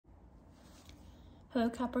Hello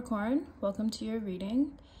Capricorn, welcome to your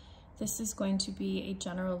reading. This is going to be a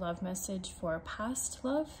general love message for past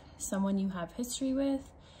love, someone you have history with.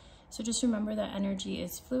 So just remember that energy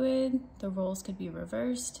is fluid, the roles could be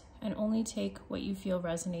reversed, and only take what you feel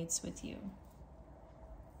resonates with you.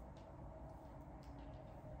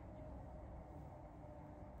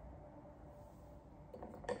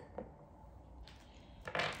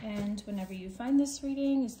 And whenever you find this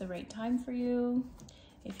reading is the right time for you.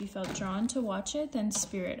 If you felt drawn to watch it, then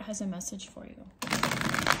Spirit has a message for you.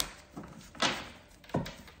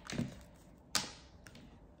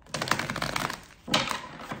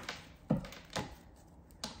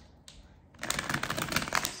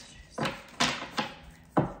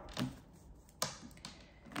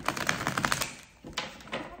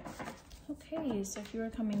 Okay, so if you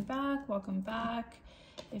are coming back, welcome back.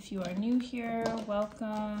 If you are new here,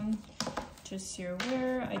 welcome. Just so you're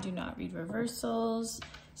aware, I do not read reversals.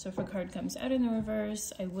 So if a card comes out in the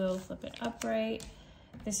reverse, I will flip it upright.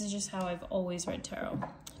 This is just how I've always read tarot,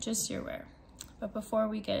 just so you're aware. But before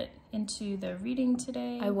we get into the reading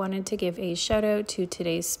today, I wanted to give a shout out to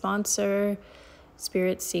today's sponsor,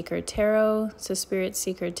 Spirit Seeker Tarot. So Spirit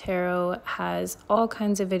Seeker Tarot has all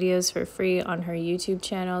kinds of videos for free on her YouTube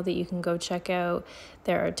channel that you can go check out.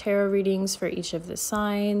 There are tarot readings for each of the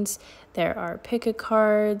signs. There are pick a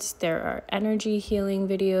cards. There are energy healing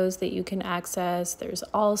videos that you can access. There's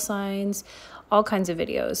all signs, all kinds of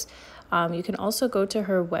videos. You can also go to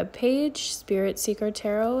her webpage, Spirit Seeker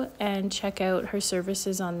Tarot, and check out her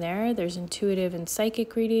services on there. There's intuitive and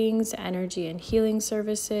psychic readings, energy and healing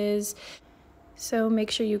services. So make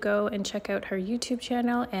sure you go and check out her YouTube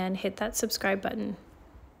channel and hit that subscribe button.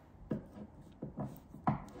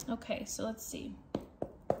 Okay, so let's see.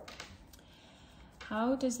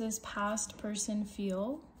 How does this past person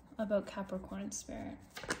feel about Capricorn Spirit?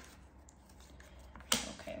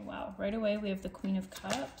 Okay, wow. Right away, we have the Queen of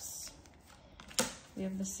Cups. We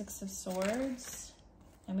have the Six of Swords.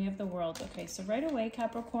 And we have the World. Okay, so right away,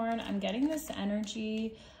 Capricorn, I'm getting this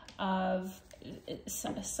energy of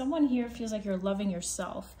someone here feels like you're loving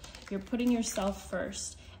yourself. You're putting yourself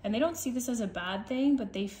first. And they don't see this as a bad thing,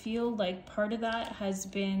 but they feel like part of that has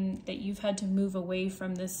been that you've had to move away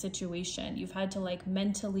from this situation. You've had to like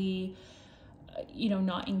mentally,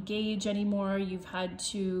 not engage anymore. You've had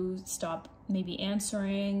to stop maybe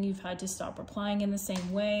answering. You've had to stop replying in the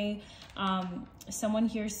same way. Someone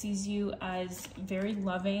here sees you as very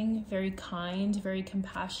loving, very kind, very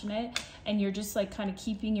compassionate, and you're just like kind of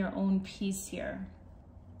keeping your own peace here.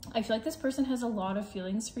 I feel like this person has a lot of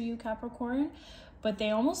feelings for you, Capricorn, but they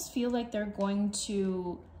almost feel like they're going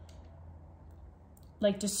to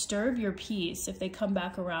like disturb your peace if they come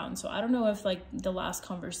back around. So I don't know if like the last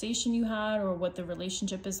conversation you had or what the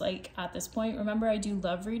relationship is like at this point. Remember, I do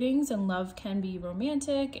love readings, and love can be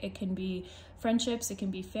romantic, it can be friendships, it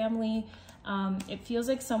can be family. It feels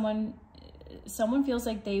like someone feels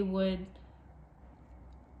like they would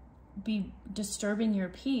be disturbing your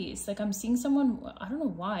peace. Like I'm seeing someone, I don't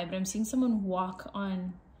know why, but I'm seeing someone walk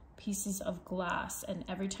on pieces of glass, and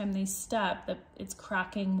every time they step, it's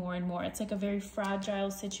cracking more and more. It's like a very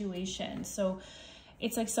fragile situation. So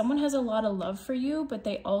it's like someone has a lot of love for you, but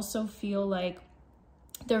they also feel like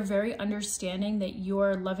they're very understanding that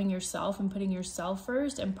you're loving yourself and putting yourself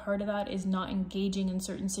first, and part of that is not engaging in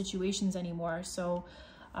certain situations anymore. So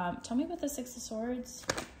tell me about the Six of Swords,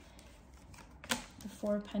 the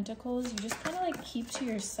Four of Pentacles. You just kind of like keep to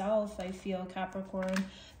yourself, I feel, Capricorn.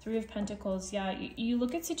 Three of Pentacles, yeah, you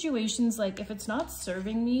look at situations like if it's not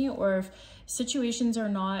serving me, or if situations are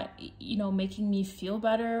not, making me feel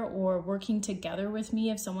better or working together with me,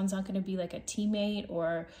 if someone's not going to be like a teammate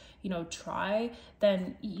or, try,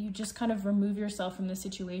 then you just kind of remove yourself from the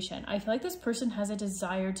situation. I feel like this person has a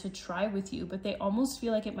desire to try with you, but they almost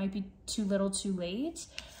feel like it might be too little too late,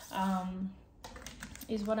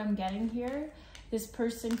 is what I'm getting here. This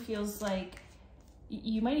person feels like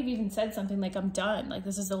you might have even said something like, I'm done. Like,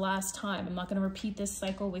 this is the last time. I'm not going to repeat this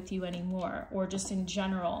cycle with you anymore, or just in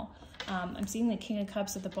general. I'm seeing the King of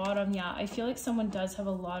Cups at the bottom. Yeah, I feel like someone does have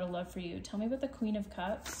a lot of love for you. Tell me about the Queen of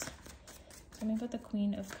Cups. Tell me about the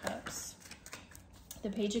Queen of Cups. The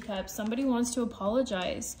Page of Cups. Somebody wants to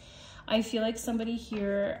apologize. I feel like somebody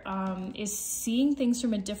here is seeing things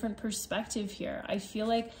from a different perspective here. I feel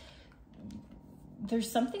like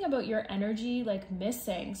there's something about your energy like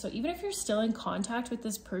missing. So even if you're still in contact with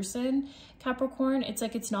this person, Capricorn, it's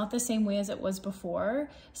like it's not the same way as it was before.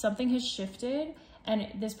 Something has shifted, and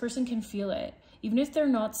this person can feel it. Even if they're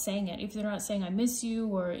not saying it, if they're not saying I miss you,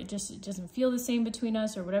 or it doesn't feel the same between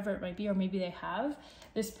us, or whatever it might be, or maybe they have,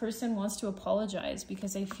 this person wants to apologize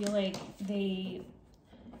because they feel like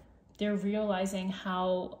they're realizing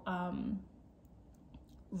how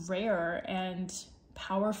rare and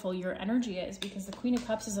powerful your energy is, because the Queen of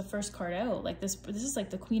Cups is the first card out. Like this is like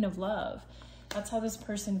the Queen of Love. That's how this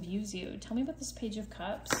person views you. Tell me about this Page of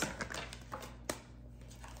Cups.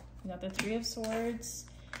 We got the Three of Swords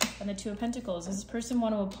and the Two of Pentacles. Does this person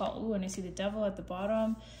want to apologize? Ooh, and I see the Devil at the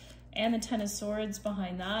bottom and the Ten of Swords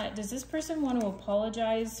behind that. Does this person want to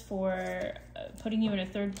apologize for putting you in a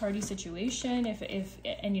third-party situation?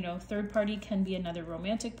 And you know, third party can be another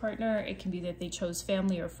romantic partner. It can be that they chose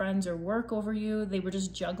family or friends or work over you. They were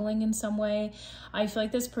just juggling in some way. I feel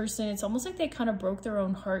like this person, it's almost like they kind of broke their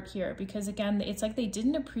own heart here, because again, it's like they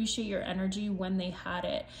didn't appreciate your energy when they had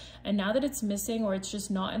it. And now that it's missing, or it's just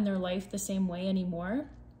not in their life the same way anymore,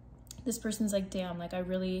 this person's like, damn, like I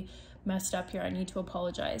really messed up here. I need to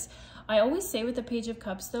apologize. I always say with the Page of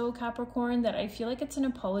Cups though, Capricorn, that I feel like it's an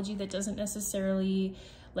apology that doesn't necessarily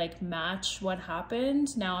like match what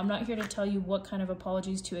happened. Now, I'm not here to tell you what kind of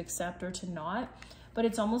apologies to accept or to not, but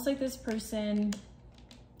it's almost like this person,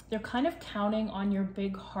 they're kind of counting on your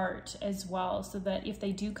big heart as well, so that if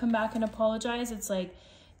they do come back and apologize, it's like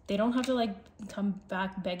they don't have to like come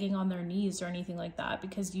back begging on their knees or anything like that,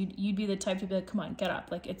 because you'd be the type to be like, come on, get up,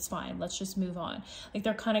 like it's fine, let's just move on. Like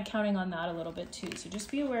they're kind of counting on that a little bit too, so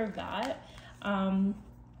just be aware of that.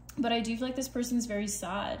 But I do feel like this person's very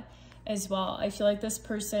sad as well. I feel like this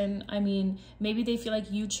person, I mean, maybe they feel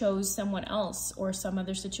like you chose someone else or some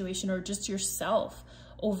other situation, or just yourself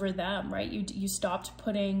over them, right? You stopped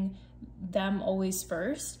putting them always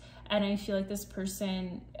first. And I feel like this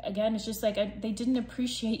person, again, it's just like they didn't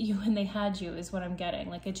appreciate you when they had you, is what I'm getting.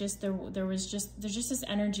 Like it just, there's just this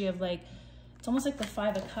energy of like, it's almost like the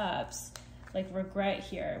Five of Cups, like regret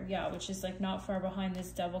here. Yeah, which is like not far behind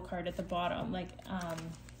this Devil card at the bottom. Like,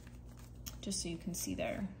 just so you can see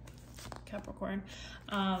there, Capricorn.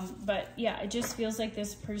 But yeah, it just feels like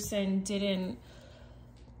this person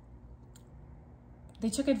they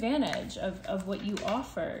took advantage of what you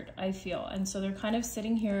offered, I feel. And so they're kind of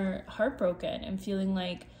sitting here heartbroken and feeling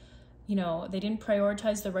like, you know, they didn't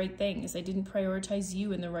prioritize the right things. They didn't prioritize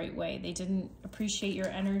you in the right way. They didn't appreciate your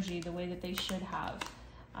energy the way that they should have.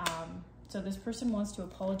 So this person wants to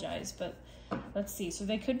apologize, but let's see. So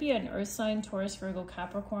they could be an earth sign, Taurus, Virgo,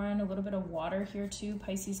 Capricorn, a little bit of water here too,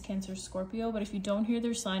 Pisces, Cancer, Scorpio. But if you don't hear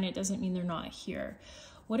their sign, it doesn't mean they're not here.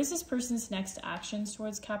 What is this person's next actions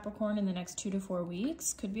towards Capricorn in the next 2 to 4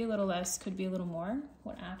 weeks? Could be a little less, could be a little more.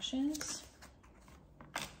 What actions?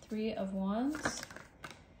 Three of Wands,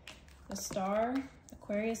 the Star,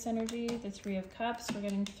 Aquarius energy, the Three of Cups. We're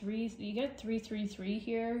getting three, you get 3, 3, 3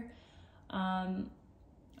 here.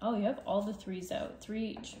 Oh, you have all the threes out.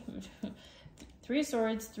 Three of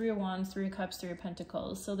Swords, Three of Wands, Three of Cups, Three of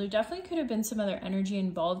Pentacles. So there definitely could have been some other energy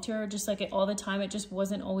involved here, just like all the time. It just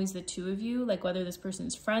wasn't always the two of you, like whether this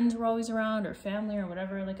person's friends were always around or family or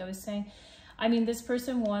whatever, like I was saying. I mean, this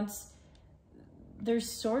person wants, there's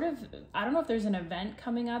sort of, I don't know if there's an event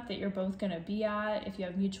coming up that you're both going to be at, if you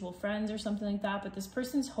have mutual friends or something like that, but this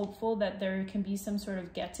person's hopeful that there can be some sort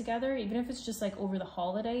of get together, even if it's just like over the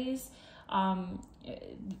holidays. And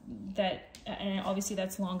obviously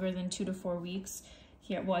that's longer than 2 to 4 weeks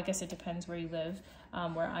here. Well, I guess it depends where you live,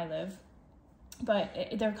 where I live,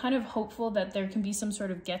 but they're kind of hopeful that there can be some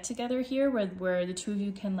sort of get together here where the two of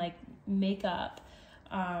you can like make up.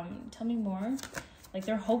 Tell me more. Like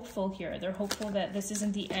they're hopeful here. They're hopeful that this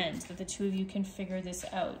isn't the end, that the two of you can figure this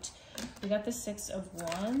out. We got the Six of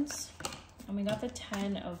Wands and we got the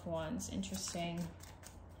 10 of Wands. Interesting.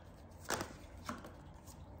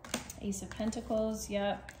 Ace of Pentacles,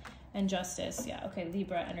 yep, and Justice, yeah, okay,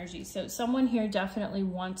 Libra energy. So someone here definitely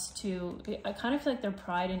wants to, I kind of feel like their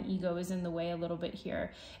pride and ego is in the way a little bit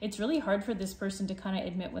here. It's really hard for this person to kind of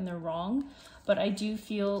admit when they're wrong, but I do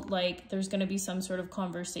feel like there's going to be some sort of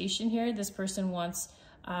conversation here. This person wants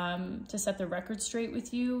to set the record straight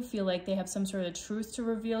with you, feel like they have some sort of truth to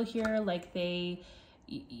reveal here, like they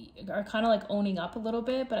are kind of like owning up a little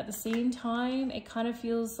bit, but at the same time, it kind of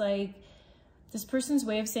feels like this person's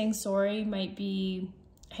way of saying sorry might be,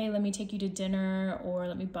 hey, let me take you to dinner, or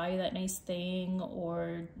let me buy you that nice thing,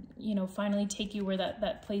 or, you know, finally take you where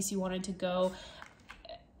that place you wanted to go,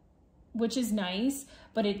 which is nice,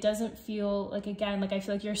 but it doesn't feel like, again, like I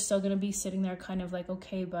feel like you're still going to be sitting there kind of like,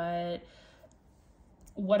 okay, but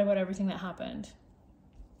what about everything that happened?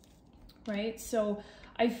 Right? So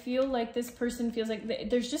I feel like this person feels like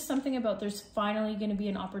there's just something about, there's finally going to be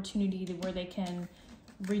an opportunity where they can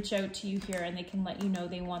reach out to you here and they can let you know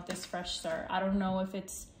they want this fresh start. I don't know if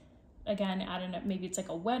it's, again, I don't know, maybe it's like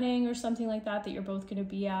a wedding or something like that that you're both going to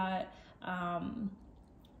be at.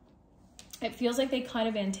 it feels like they kind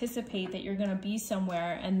of anticipate that you're going to be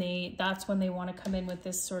somewhere, and that's when they want to come in with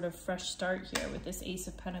this sort of fresh start here with this Ace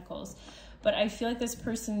of Pentacles. But I feel like this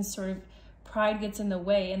person's sort of pride gets in the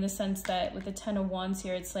way, in the sense that with the Ten of Wands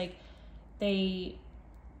here, it's like they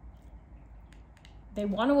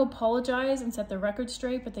want to apologize and set the record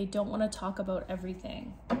straight, but they don't want to talk about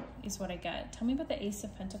everything, is what I get. Tell me about the Ace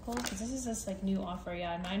of Pentacles, because this is this like new offer.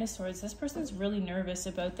 Yeah, Nine of Swords. This person's really nervous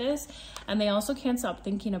about this, and they also can't stop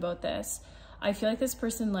thinking about this. I feel like this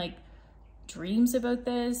person like dreams about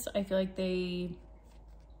this. I feel like they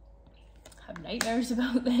have nightmares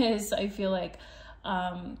about this. I feel like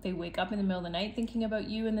they wake up in the middle of the night thinking about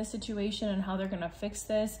you in this situation and how they're gonna fix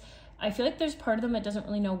this. I feel like there's part of them that doesn't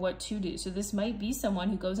really know what to do. So this might be someone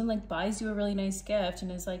who goes and like buys you a really nice gift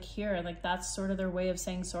and is like, here, and like that's sort of their way of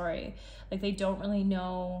saying sorry. Like they don't really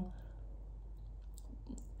know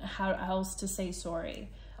how else to say sorry.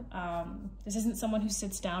 This isn't someone who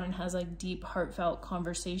sits down and has like deep, heartfelt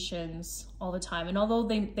conversations all the time. And although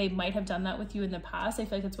they might have done that with you in the past, I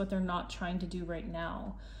feel like it's what they're not trying to do right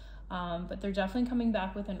now. But they're definitely coming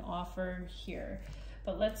back with an offer here.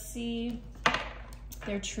 But let's see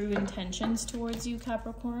their true intentions towards you,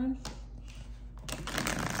 Capricorn.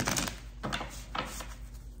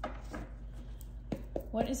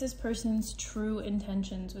 What is this person's true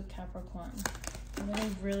intentions with Capricorn? What do they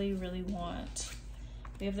really, really want?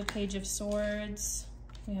 We have the Page of Swords.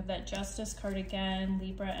 We have that Justice card again,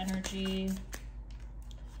 Libra energy.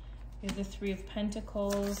 We have the Three of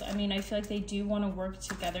Pentacles. I mean, I feel like they do want to work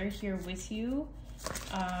together here with you.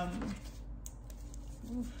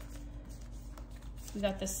 We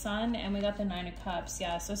got the Sun and we got the Nine of Cups.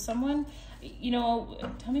 Yeah, so someone, you know,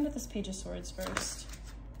 tell me about this Page of Swords first.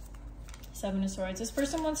 Seven of Swords. This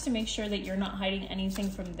person wants to make sure that you're not hiding anything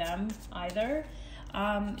from them either,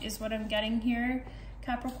 is what I'm getting here,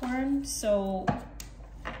 Capricorn. So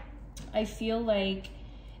I feel like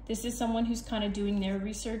this is someone who's kind of doing their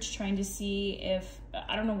research, trying to see if,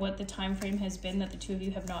 I don't know what the time frame has been that the two of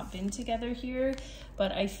you have not been together here,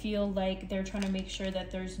 but I feel like they're trying to make sure that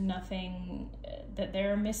there's nothing that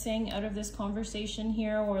they're missing out of this conversation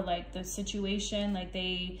here, or like the situation, like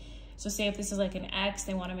so say if this is like an ex,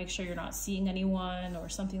 they want to make sure you're not seeing anyone or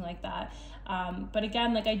something like that. But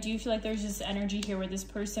again, like I do feel like there's this energy here where this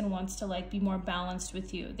person wants to like be more balanced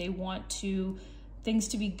with you. They want things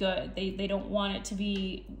to be good. They don't want it to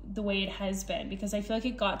be the way it has been, because I feel like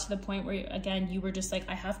it got to the point where, again, you were just like,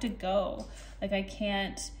 I have to go. Like I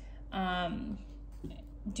can't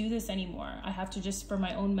do this anymore. I have to just, for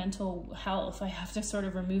my own mental health, I have to sort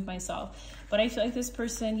of remove myself. But I feel like this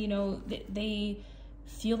person, you know, they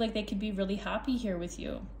feel like they could be really happy here with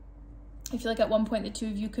you. I feel like at one point the two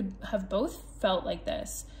of you could have both felt like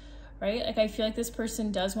this, right? Like I feel like this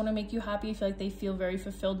person does want to make you happy. I feel like they feel very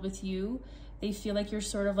fulfilled with you. They feel like you're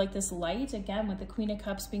sort of like this light, again, with the Queen of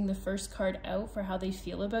Cups being the first card out for how they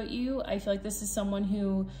feel about you. I feel like this is someone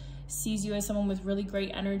who sees you as someone with really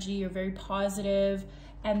great energy. You're very positive,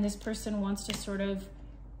 and this person wants to sort of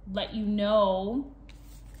let you know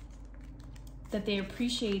that they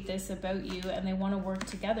appreciate this about you and they want to work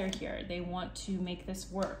together here. They want to make this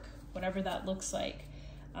work, whatever that looks like.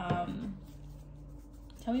 Tell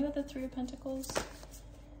me about the Three of Pentacles.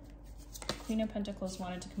 Queen of Pentacles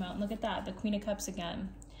wanted to come out, and look at that, the Queen of Cups again.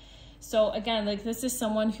 So again, like this is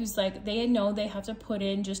someone who's like, they know they have to put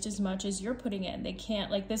in just as much as you're putting in. They can't,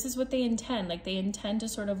 like, this is what they intend. Like they intend to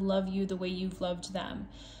sort of love you the way you've loved them,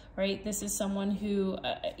 right? This is someone who,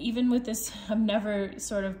 even with this, I've never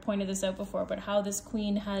sort of pointed this out before, but how this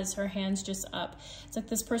queen has her hands just up. It's like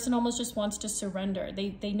this person almost just wants to surrender.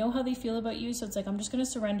 They know how they feel about you, so it's like, I'm just going to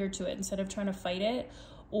surrender to it instead of trying to fight it,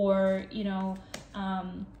 or, you know,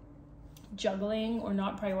 juggling or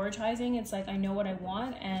not prioritizing. It's like, I know what I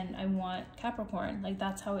want, and I want Capricorn. Like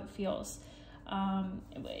that's how it feels.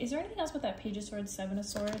 Is there anything else with that Page of Swords, Seven of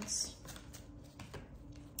Swords,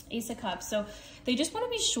 Ace of Cups? So they just want to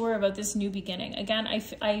be sure about this new beginning. Again,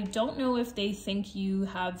 I don't know if they think you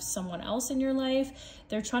have someone else in your life.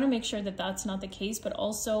 They're trying to make sure that that's not the case, but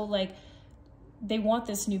also like they want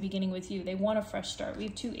this new beginning with you. They want a fresh start. We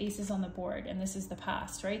have two aces on the board, and this is the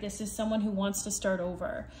past, right? This is someone who wants to start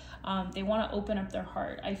over. They want to open up their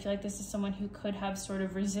heart. I feel like this is someone who could have sort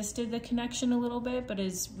of resisted the connection a little bit, but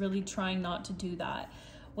is really trying not to do that.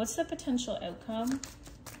 What's the potential outcome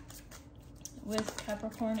with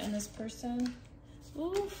Capricorn and this person?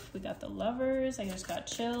 Oof, we got the Lovers. I just got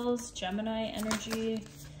chills. Gemini energy.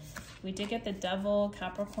 We did get the Devil,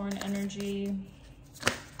 Capricorn energy.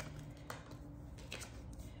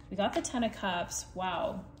 We got the Ten of Cups.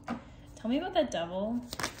 Wow. Tell me about that Devil.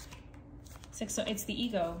 So it's the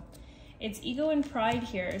ego. It's ego and pride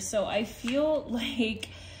here. So I feel like,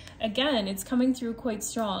 again, it's coming through quite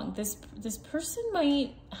strong. This person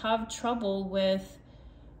might have trouble with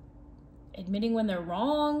admitting when they're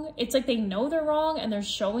wrong. It's like they know they're wrong and they're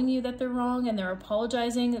showing you that they're wrong and they're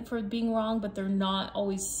apologizing for being wrong, but they're not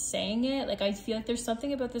always saying it. Like, I feel like there's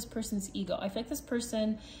something about this person's ego. I feel like this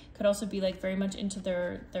person could also be like very much into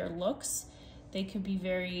their looks. They could be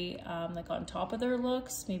very like on top of their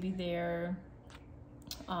looks. Maybe they're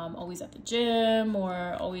always at the gym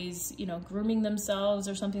or always, you know, grooming themselves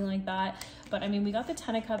or something like that. But I mean, we got the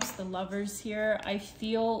 10 of Cups, the Lovers here. I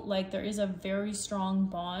feel like there is a very strong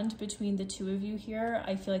bond between the two of you here.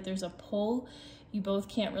 I feel like there's a pull. You both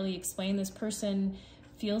can't really explain. This person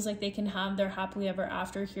feels like they can have their happily ever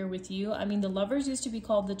after here with you. I mean, the Lovers used to be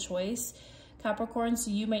called the choice, Capricorn,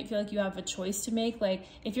 so you might feel like you have a choice to make. Like,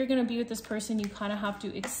 if you're going to be with this person, you kind of have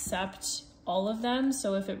to accept all of them.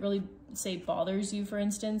 So if it really, say, bothers you, for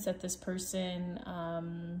instance, that this person,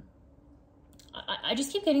 I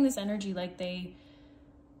just keep getting this energy like they,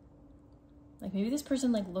 like maybe this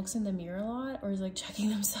person like looks in the mirror a lot or is like checking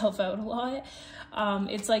themselves out a lot.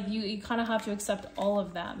 It's like you kind of have to accept all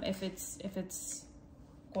of them if it's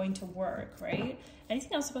going to work, right?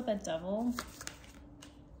 Anything else about that Devil?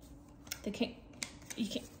 The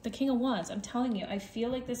King of Wands. I'm telling you, I feel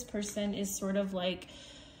like this person is sort of like,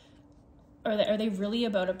 are they really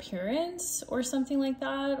about appearance or something like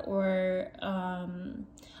that? Or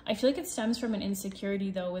I feel like it stems from an insecurity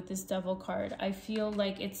though with this Devil card. I feel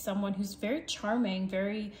like it's someone who's very charming,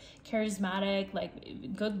 very charismatic,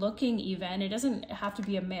 like good looking even. It doesn't have to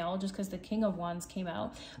be a male just because the King of Wands came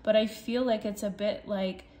out. But I feel like it's a bit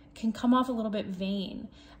like, can come off a little bit vain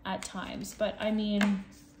at times. But I mean,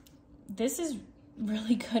 this is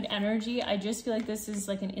really good energy. I just feel like this is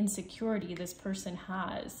like an insecurity this person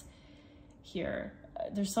has here.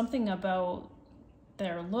 There's something about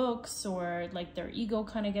their looks or like their ego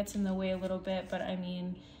kind of gets in the way a little bit, but I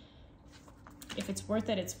mean, if it's worth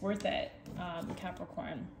it, it's worth it,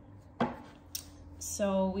 Capricorn.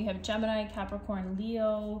 So we have Gemini, Capricorn,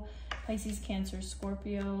 Leo, Pisces, Cancer,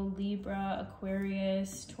 Scorpio, Libra,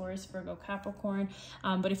 Aquarius, Taurus, Virgo, Capricorn.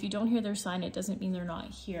 But if you don't hear their sign, it doesn't mean they're not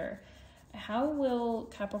here. How will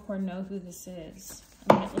Capricorn know who this is?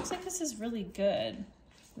 I mean, it looks like this is really good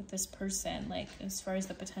with this person, like as far as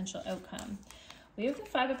the potential outcome. We have the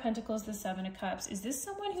 5 of Pentacles, the 7 of Cups. Is this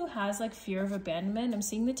someone who has like fear of abandonment? I'm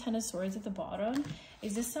seeing the 10 of Swords at the bottom.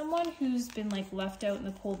 Is this someone who's been like left out in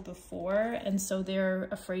the cold before and so they're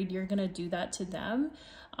afraid you're gonna do that to them?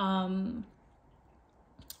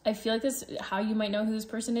 I feel like this, how you might know who this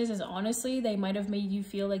person is honestly, they might have made you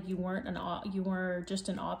feel like you were just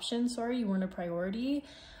an option, sorry, you weren't a priority.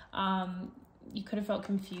 You could have felt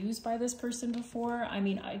confused by this person before. I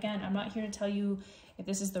mean, again, I'm not here to tell you if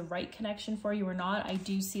this is the right connection for you or not. I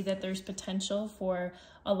do see that there's potential for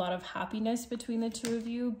a lot of happiness between the two of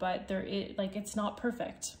you, but it's not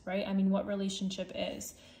perfect, right? I mean, what relationship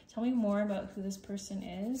is? Tell me more about who this person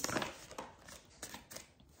is.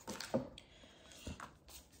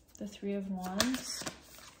 The 3 of Wands,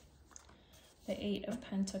 the 8 of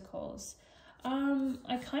Pentacles.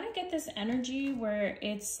 I kind of get this energy where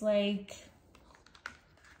it's like,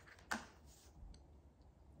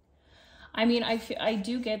 I mean, I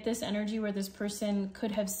do get this energy where this person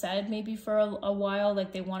could have said maybe for a while,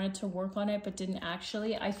 like they wanted to work on it, but didn't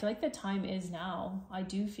actually. I feel like the time is now. I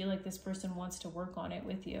do feel like this person wants to work on it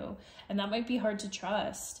with you. And that might be hard to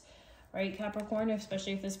trust, right, Capricorn?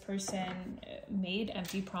 Especially if this person made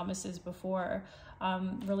empty promises before.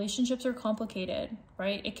 Relationships are complicated,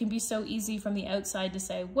 right? It can be so easy from the outside to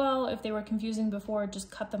say, well, if they were confusing before, just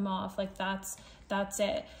cut them off. Like that's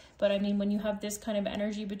it. But I mean, when you have this kind of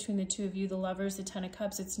energy between the two of you, the Lovers, the 10 of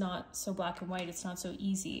Cups, it's not so black and white. It's not so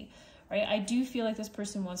easy, right? I do feel like this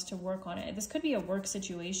person wants to work on it. This could be a work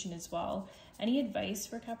situation as well. Any advice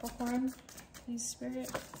for Capricorn, please,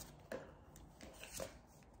 Spirit?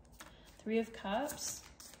 3 of Cups.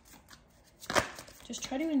 Just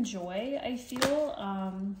try to enjoy, I feel.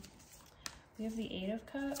 We have the 8 of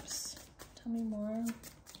Cups. Tell me more.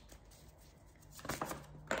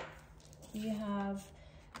 We have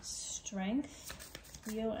Strength,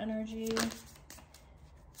 Leo energy.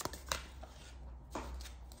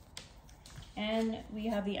 And we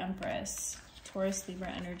have the Empress, Taurus, Libra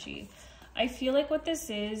energy. I feel like what this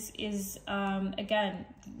is again,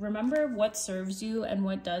 remember what serves you and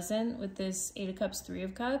what doesn't with this 8 of Cups, 3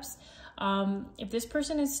 of Cups. If this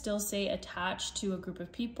person is still, say, attached to a group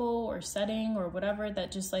of people or setting or whatever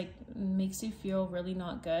that just like makes you feel really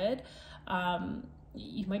not good,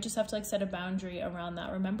 you might just have to like set a boundary around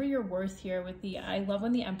that. Remember your worth here with the, I love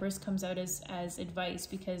when the Empress comes out as advice,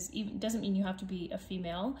 because it doesn't mean you have to be a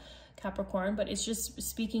female, Capricorn, but it's just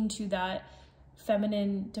speaking to that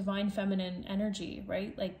feminine, divine feminine energy,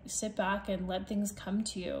 right? Like sit back and let things come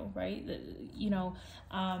to you, right? You know,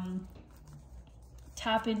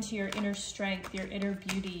 tap into your inner strength, your inner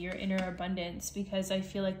beauty, your inner abundance, because I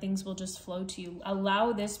feel like things will just flow to you.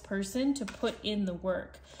 Allow this person to put in the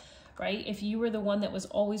work, right? If you were the one that was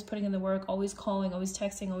always putting in the work, always calling, always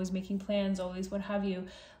texting, always making plans, always what have you,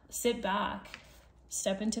 sit back,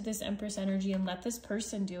 step into this Empress energy and let this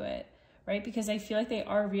person do it, right? Because I feel like they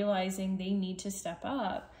are realizing they need to step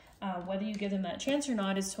up. Whether you give them that chance or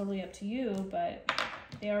not is totally up to you, but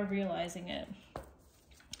they are realizing it.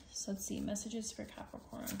 So let's see, messages for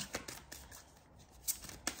Capricorn.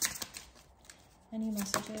 Any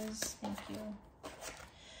messages? Thank you.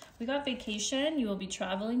 We got vacation. You will be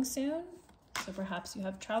traveling soon. So perhaps you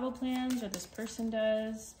have travel plans, or this person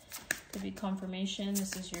does. Could be confirmation.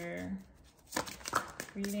 This is your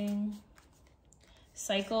reading.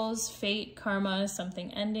 Cycles, fate, karma,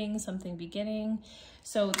 something ending, something beginning.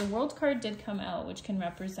 So the World card did come out, which can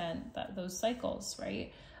represent those cycles,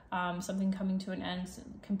 right? Something coming to an end,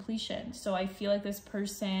 completion. So I feel like this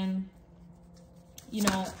person, you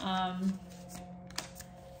know,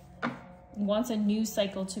 wants a new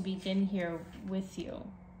cycle to begin here with you,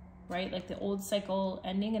 right? Like the old cycle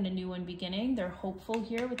ending and a new one beginning. They're hopeful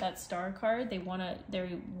here with that star card. They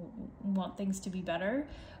want things to be better,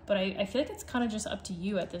 but I feel like it's kind of just up to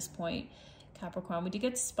you at this point, Capricorn. We did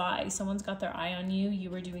get spy. Someone's got their eye on you. You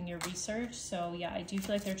were doing your research. So yeah, I do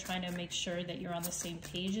feel like they're trying to make sure that you're on the same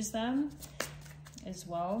page as them as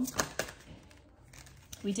well.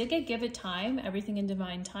 We did get give it time, everything in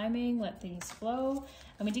divine timing, let things flow.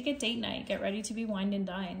 And we did get date night, get ready to be wined and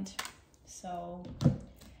dined. So,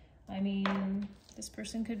 I mean, this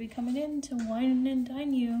person could be coming in to wine and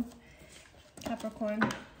dine you, Capricorn.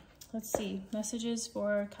 Let's see, messages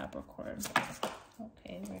for Capricorn.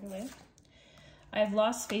 Okay, right away. I have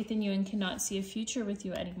lost faith in you and cannot see a future with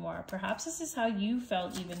you anymore. Perhaps this is how you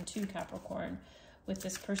felt even too, Capricorn, with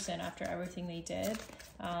this person after everything they did.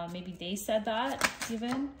 Maybe they said that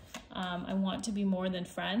even. I want to be more than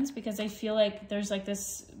friends, because I feel like there's like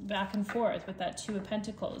this back and forth with that Two of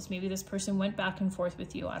Pentacles. Maybe this person went back and forth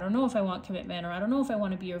with you. I don't know if I want commitment, or I don't know if I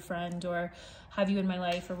want to be your friend or have you in my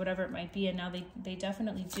life, or whatever it might be. And now they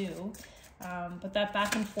definitely do. But that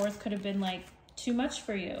back and forth could have been like too much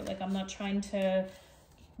for you. Like, I'm not trying to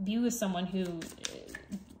be with someone who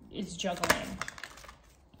is juggling.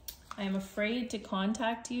 I am afraid to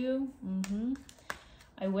contact you.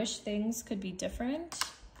 I wish things could be different.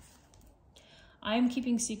 I am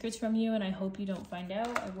keeping secrets from you and I hope you don't find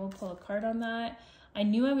out. I will pull a card on that. I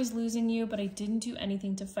knew I was losing you, but I didn't do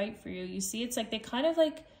anything to fight for you. You see, it's like they kind of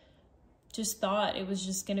like just thought it was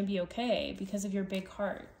just going to be okay because of your big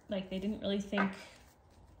heart. Like, they didn't really think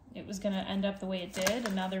it was going to end up the way it did.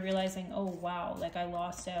 And now they're realizing, oh, wow, like I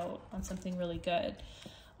lost out on something really good.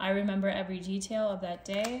 I remember every detail of that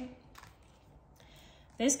day.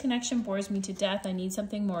 This connection bores me to death. I need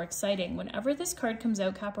something more exciting. Whenever this card comes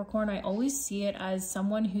out, Capricorn, I always see it as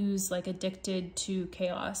someone who's like addicted to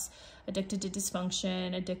chaos, addicted to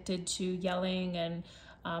dysfunction, addicted to yelling and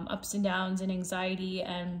ups and downs and anxiety.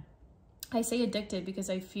 And I say addicted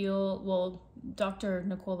because I feel, well, Dr.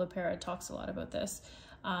 Nicole LaPera talks a lot about this.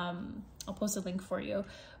 I'll post a link for you.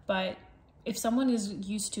 But if someone is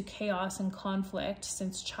used to chaos and conflict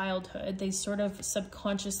since childhood, they sort of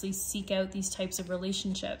subconsciously seek out these types of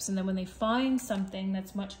relationships. And then when they find something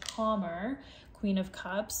that's much calmer, Queen of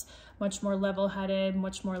Cups, much more level-headed,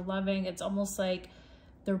 much more loving, it's almost like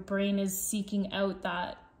their brain is seeking out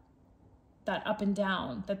that up and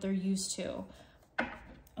down that they're used to.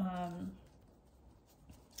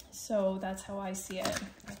 So that's how I see it.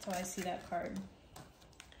 That's how I see that card.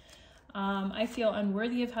 I feel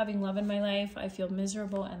unworthy of having love in my life. I feel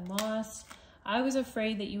miserable and lost. I was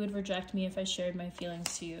afraid that you would reject me if I shared my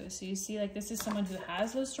feelings to you. So you see, like, this is someone who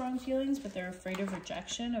has those strong feelings, but they're afraid of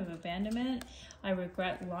rejection, of abandonment. I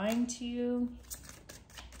regret lying to you.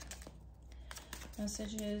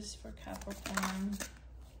 Messages for Capricorn.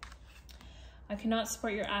 I cannot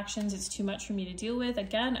support your actions. It's too much for me to deal with.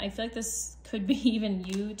 Again, I feel like this could be even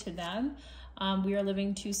you to them. We are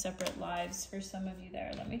living two separate lives for some of you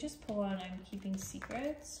there. Let me just pull on I'm keeping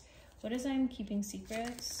secrets. What is I'm keeping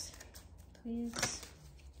secrets, please?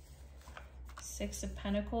 Six of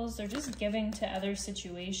Pentacles. They're just giving to other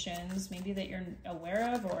situations, maybe that you're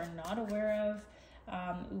aware of or not aware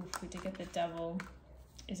of. Oof, we did get the Devil.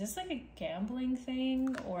 Is this like a gambling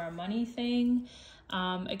thing or a money thing?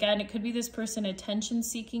 Again, it could be this person attention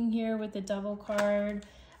seeking here with the Devil card.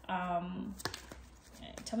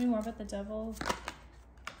 Tell me more about the Devil.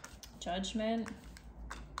 Judgment.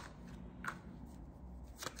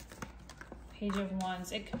 Page of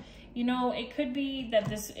Wands. you know, it could be that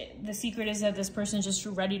the secret is that this person is just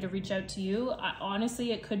ready to reach out to you.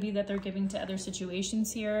 Honestly, it could be that they're giving to other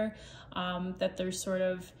situations here, that they're sort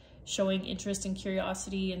of showing interest and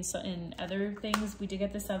curiosity in other things. We did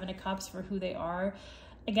get the 7 of Cups for who they are.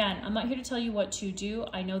 Again, I'm not here to tell you what to do.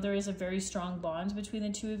 I know there is a very strong bond between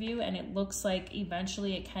the two of you, and it looks like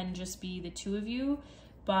eventually it can just be the two of you.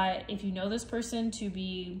 But if you know this person to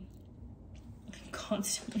be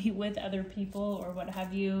constantly with other people or what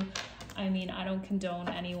have you, I mean, I don't condone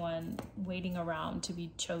anyone waiting around to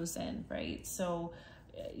be chosen, right? So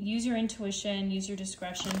use your intuition, use your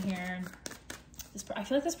discretion here. I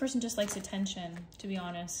feel like this person just likes attention, to be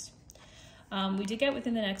honest. We did get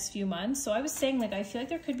within the next few months. So I was saying, like, I feel like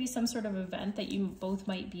there could be some sort of event that you both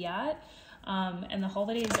might be at. And the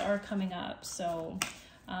holidays are coming up. So,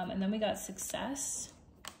 and then we got success.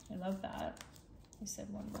 I love that. I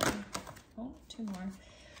said one more. Oh, 2 more.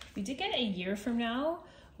 We did get a year from now,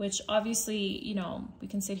 which obviously, you know, we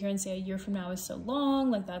can sit here and say a year from now is so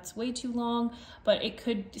long, like that's way too long, but it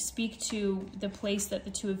could speak to the place that the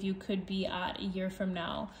two of you could be at a year from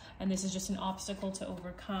now. And this is just an obstacle to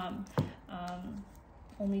overcome.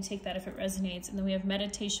 Only take that if it resonates. And then we have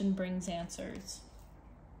meditation brings answers.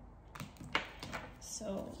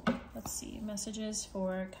 So let's see, messages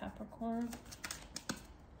for Capricorn.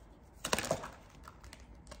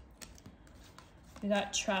 We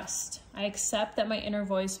got trust. I accept that my inner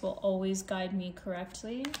voice will always guide me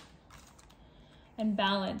correctly. And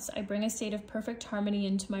balance. I bring a state of perfect harmony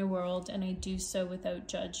into my world, and I do so without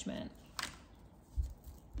judgment.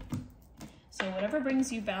 So whatever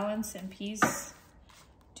brings you balance and peace,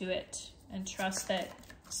 do it. And trust that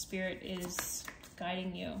Spirit is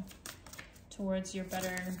guiding you towards your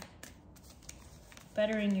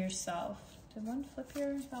bettering yourself. Did one flip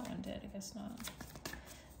here? That one did. I guess not.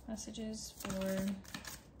 Messages for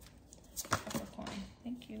Capricorn.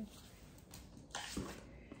 Thank you.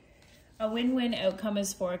 A win-win outcome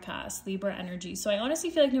is forecast. Libra energy. So I honestly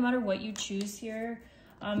feel like no matter what you choose here,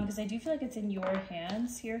 because I do feel like it's in your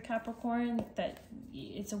hands here, Capricorn, that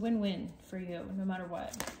it's a win-win for you no matter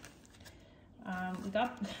what. We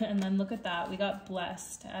got, and then look at that. We got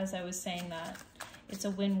blessed as I was saying that. It's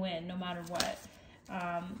a win-win no matter what.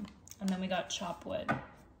 And then we got chop wood.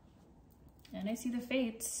 And I see the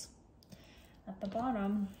fates at the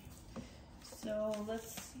bottom. So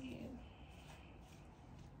let's see.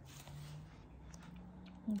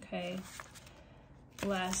 Okay.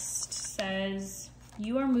 Blessed says,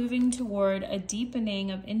 you are moving toward a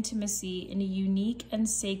deepening of intimacy in a unique and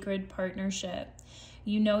sacred partnership.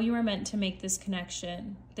 You know you are meant to make this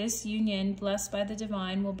connection. This union, blessed by the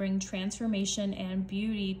divine, will bring transformation and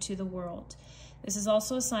beauty to the world. This is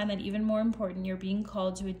also a sign that, even more important, you're being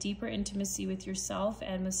called to a deeper intimacy with yourself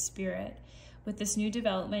and with Spirit. With this new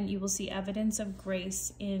development, you will see evidence of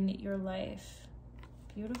grace in your life.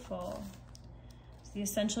 Beautiful. So the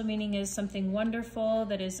essential meaning is something wonderful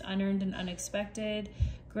that is unearned and unexpected.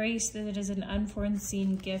 Grace that it is an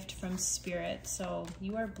unforeseen gift from Spirit. So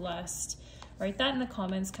you are blessed. Write that in the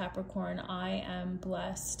comments, Capricorn. I am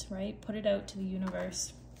blessed, right? Put it out to the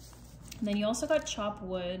universe. And then you also got chop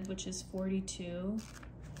wood, which is 42,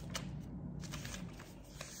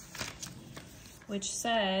 which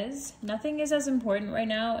says, nothing is as important right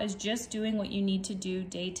now as just doing what you need to do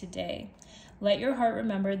day to day. Let your heart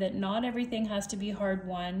remember that not everything has to be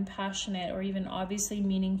hard-won, passionate, or even obviously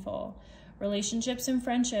meaningful. Relationships and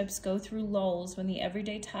friendships go through lulls when the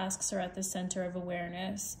everyday tasks are at the center of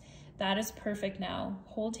awareness. That is perfect now.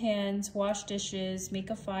 Hold hands, wash dishes, make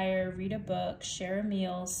a fire, read a book, share a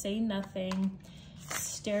meal, say nothing,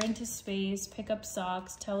 stare into space, pick up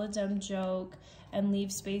socks, tell a dumb joke, and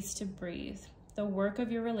leave space to breathe. The work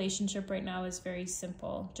of your relationship right now is very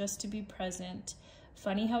simple, just to be present.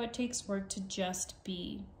 Funny how it takes work to just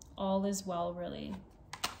be. All is well, really.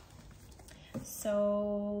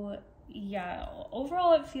 So, yeah,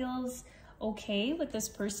 overall it feels okay with this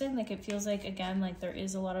person. Like, it feels like, again, like there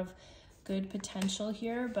is a lot of good potential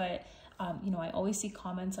here, but you know, I always see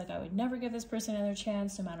comments like, I would never give this person another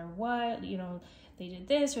chance no matter what, you know, they did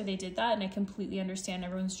this or they did that, and I completely understand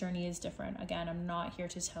everyone's journey is different. Again, I'm not here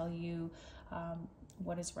to tell you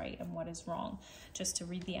what is right and what is wrong, just to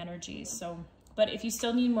read the energies. So, but if you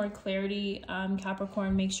still need more clarity,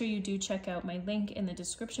 Capricorn, make sure you do check out my link in the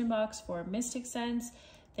description box for Mystic Sense.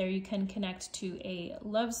 There you can connect to a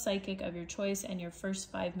love psychic of your choice, and your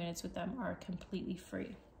first 5 minutes with them are completely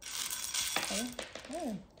free. Okay.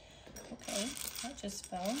 Oh, okay. That just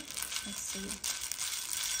fell. Let's see.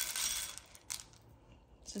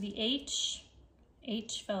 So the H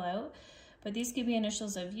fell out, but these could be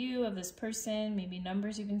initials of you, of this person, maybe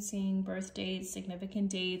numbers you've been seeing, birth dates, significant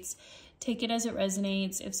dates. Take it as it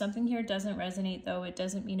resonates. If something here doesn't resonate, though, it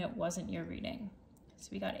doesn't mean it wasn't your reading. So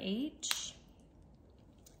we got H,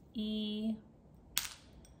 E,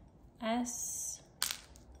 S,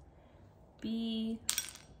 B,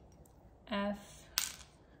 F,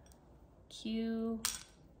 Q,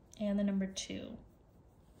 and the number 2.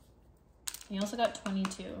 You also got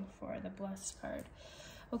 22 for the blessed card.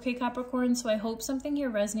 Okay, Capricorn, so I hope something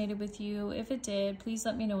here resonated with you. If it did, please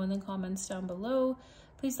let me know in the comments down below.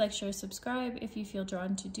 Please like, share, subscribe if you feel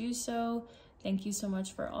drawn to do so. Thank you so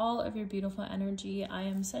much for all of your beautiful energy. I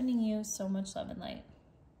am sending you so much love and light.